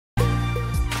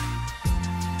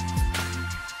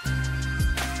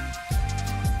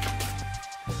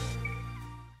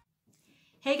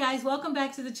Hey guys, welcome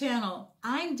back to the channel.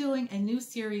 I'm doing a new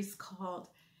series called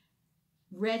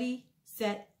Ready,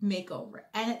 Set, Makeover.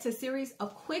 And it's a series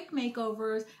of quick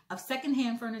makeovers of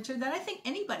secondhand furniture that I think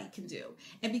anybody can do.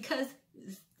 And because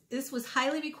this was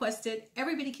highly requested,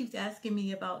 everybody keeps asking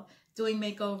me about doing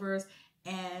makeovers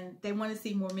and they want to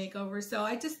see more makeovers. So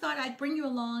I just thought I'd bring you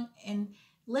along and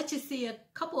let you see a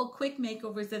couple of quick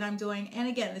makeovers that I'm doing. And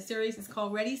again, the series is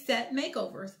called Ready, Set,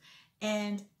 Makeovers.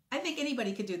 And I think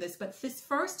anybody could do this, but this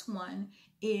first one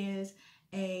is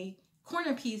a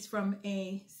corner piece from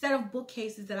a set of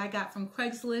bookcases that I got from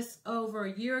Craigslist over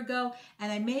a year ago.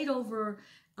 And I made over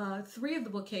 3 of the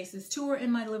bookcases. 2 are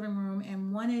in my living room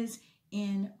and 1 is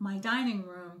in my dining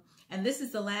room. And this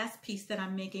is the last piece that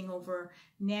I'm making over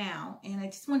now. And I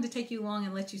just wanted to take you along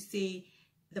and let you see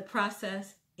the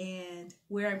process and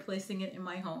where I'm placing it in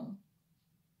my home.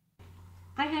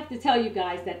 I have to tell you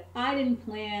guys that I didn't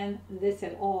plan this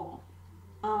at all.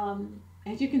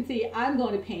 As you can see, I'm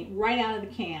going to paint right out of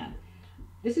the can.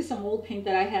 This is some old paint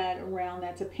that I had around.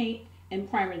 That's a paint and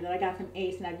primer that I got from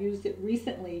Ace, and I've used it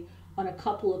recently on a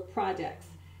couple of projects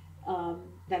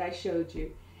that I showed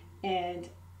you. And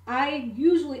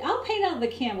I'll paint out of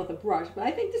the can with a brush, but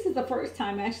I think this is the first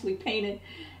time I actually painted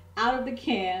out of the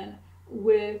can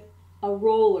with a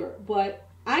roller. But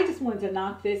I just wanted to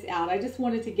knock this out. I just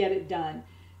wanted to get it done.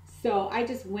 So I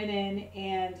just went in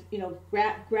and,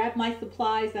 grabbed my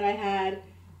supplies that I had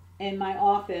in my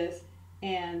office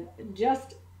and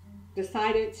just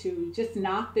decided to just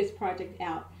knock this project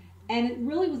out. And it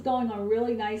really was going on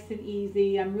really nice and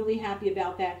easy. I'm really happy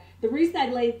about that. The reason I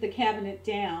laid the cabinet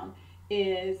down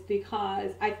is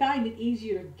because I find it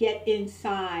easier to get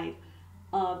inside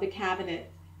of the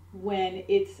cabinet when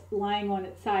it's lying on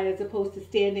its side as opposed to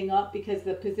standing up, because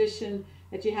the position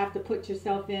that you have to put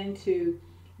yourself in to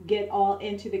get all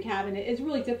into the cabinet is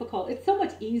really difficult. It's so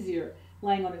much easier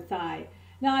laying on its side.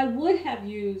 Now I would have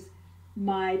used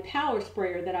my power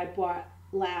sprayer that I bought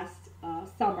last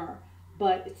summer,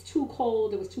 but it's too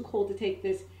cold. It was too cold to take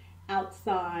this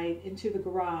outside into the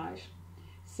garage.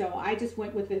 So I just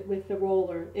went with it with the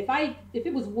roller. If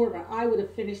it was warmer, I would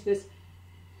have finished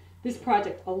this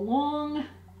project a long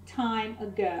time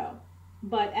ago.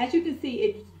 But as you can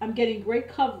see, I'm getting great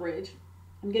coverage.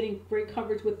 I'm getting great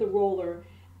coverage with the roller,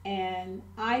 and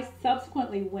I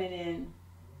subsequently went in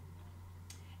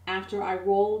after I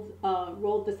rolled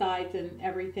the sides and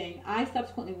everything. I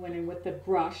subsequently went in with the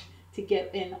brush to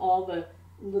get in all the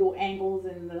little angles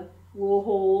and the little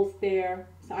holes there.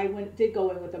 So I did go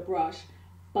in with a brush,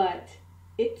 but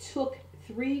it took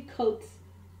 3 coats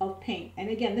of paint. And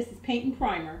again, this is paint and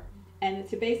primer, and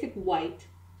it's a basic white.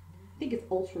 I think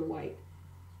it's ultra white,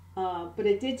 but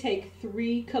it did take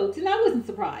 3 coats, and I wasn't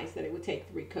surprised that it would take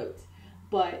 3 coats,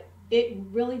 but it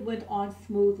really went on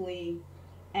smoothly,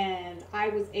 and I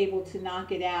was able to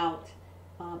knock it out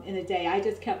in a day. I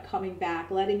just kept coming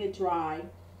back, letting it dry,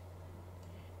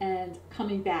 and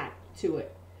coming back to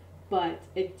it, but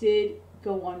it did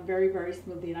go on very, very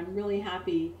smoothly, and I'm really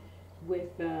happy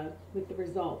with the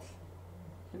results.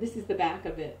 And this is the back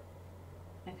of it.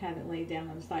 I've had it laid down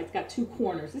on the side. It's got 2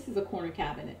 corners. This is a corner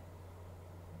cabinet.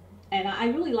 And I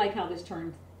really like how this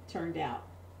turned out.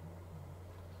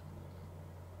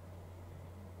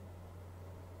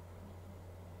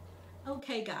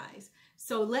 Okay guys,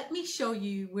 so let me show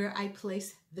you where I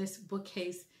place this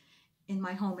bookcase in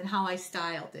my home and how I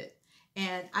styled it.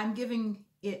 And I'm giving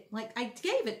it, I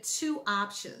gave it 2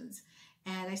 options.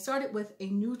 And I started with a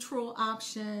neutral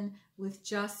option with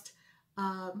just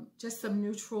some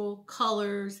neutral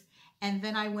colors, and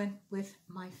then I went with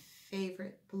my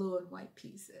favorite blue and white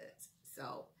pieces.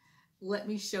 So let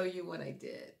me show you what I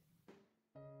did.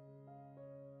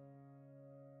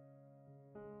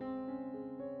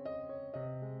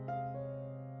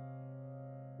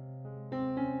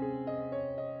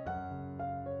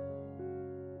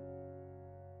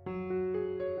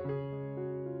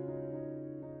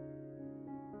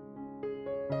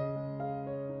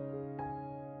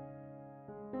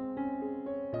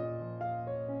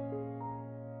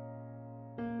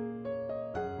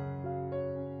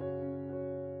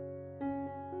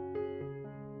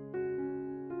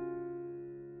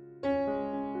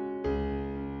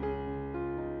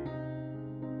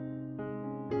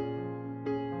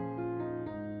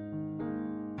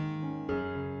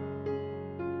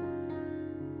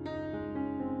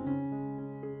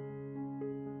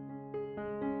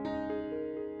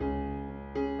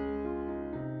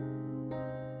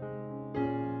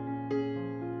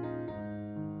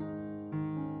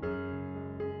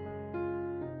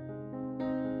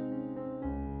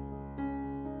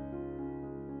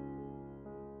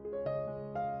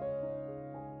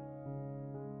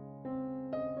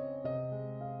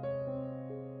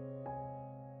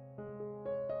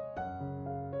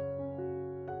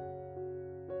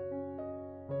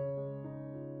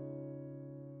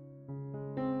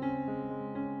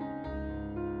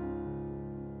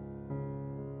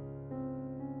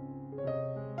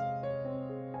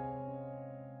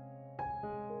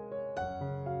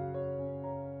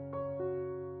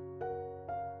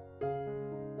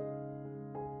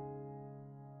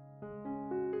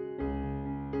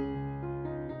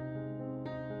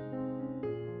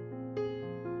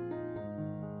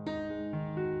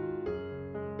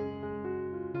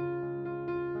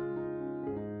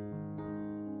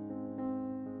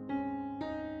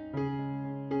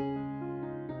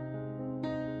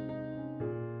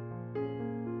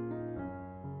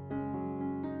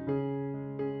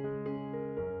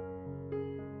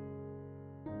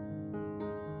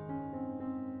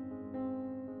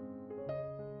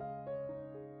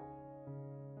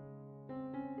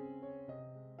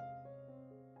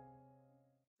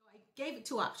 gave it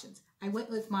two options. I went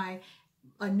with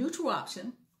a neutral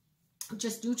option,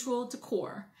 just neutral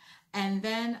decor. And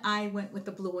then I went with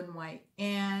the blue and white.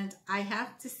 And I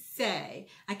have to say,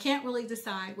 I can't really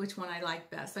decide which one I like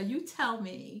best. So you tell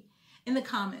me in the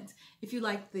comments if you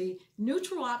like the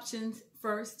neutral options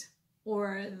first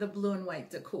or the blue and white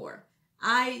decor.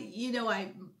 I'm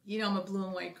a blue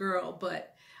and white girl,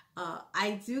 but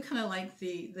I do kind of like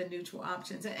the neutral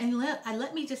options. And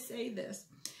let me just say this,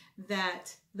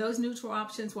 that those neutral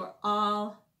options were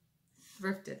all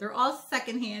thrifted. They're all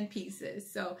secondhand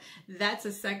pieces. So that's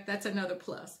another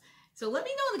plus. So let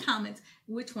me know in the comments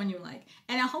which one you like.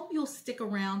 And I hope you'll stick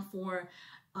around for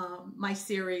my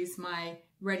series, my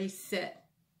Ready, Set,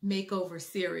 Makeover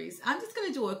series. I'm just going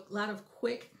to do a lot of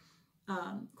quick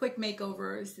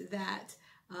makeovers that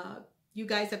you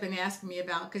guys have been asking me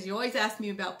about, because you always ask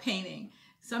me about painting.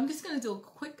 So I'm just going to do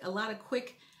a lot of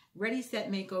quick ready set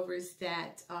makeovers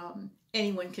that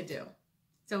anyone can do.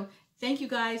 So thank you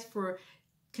guys for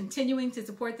continuing to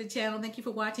support the channel. Thank you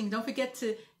for watching. Don't forget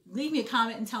to leave me a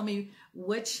comment and tell me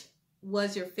which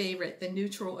was your favorite, the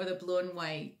neutral or the blue and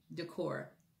white decor.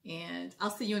 And I'll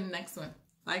see you in the next one.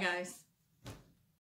 Bye guys.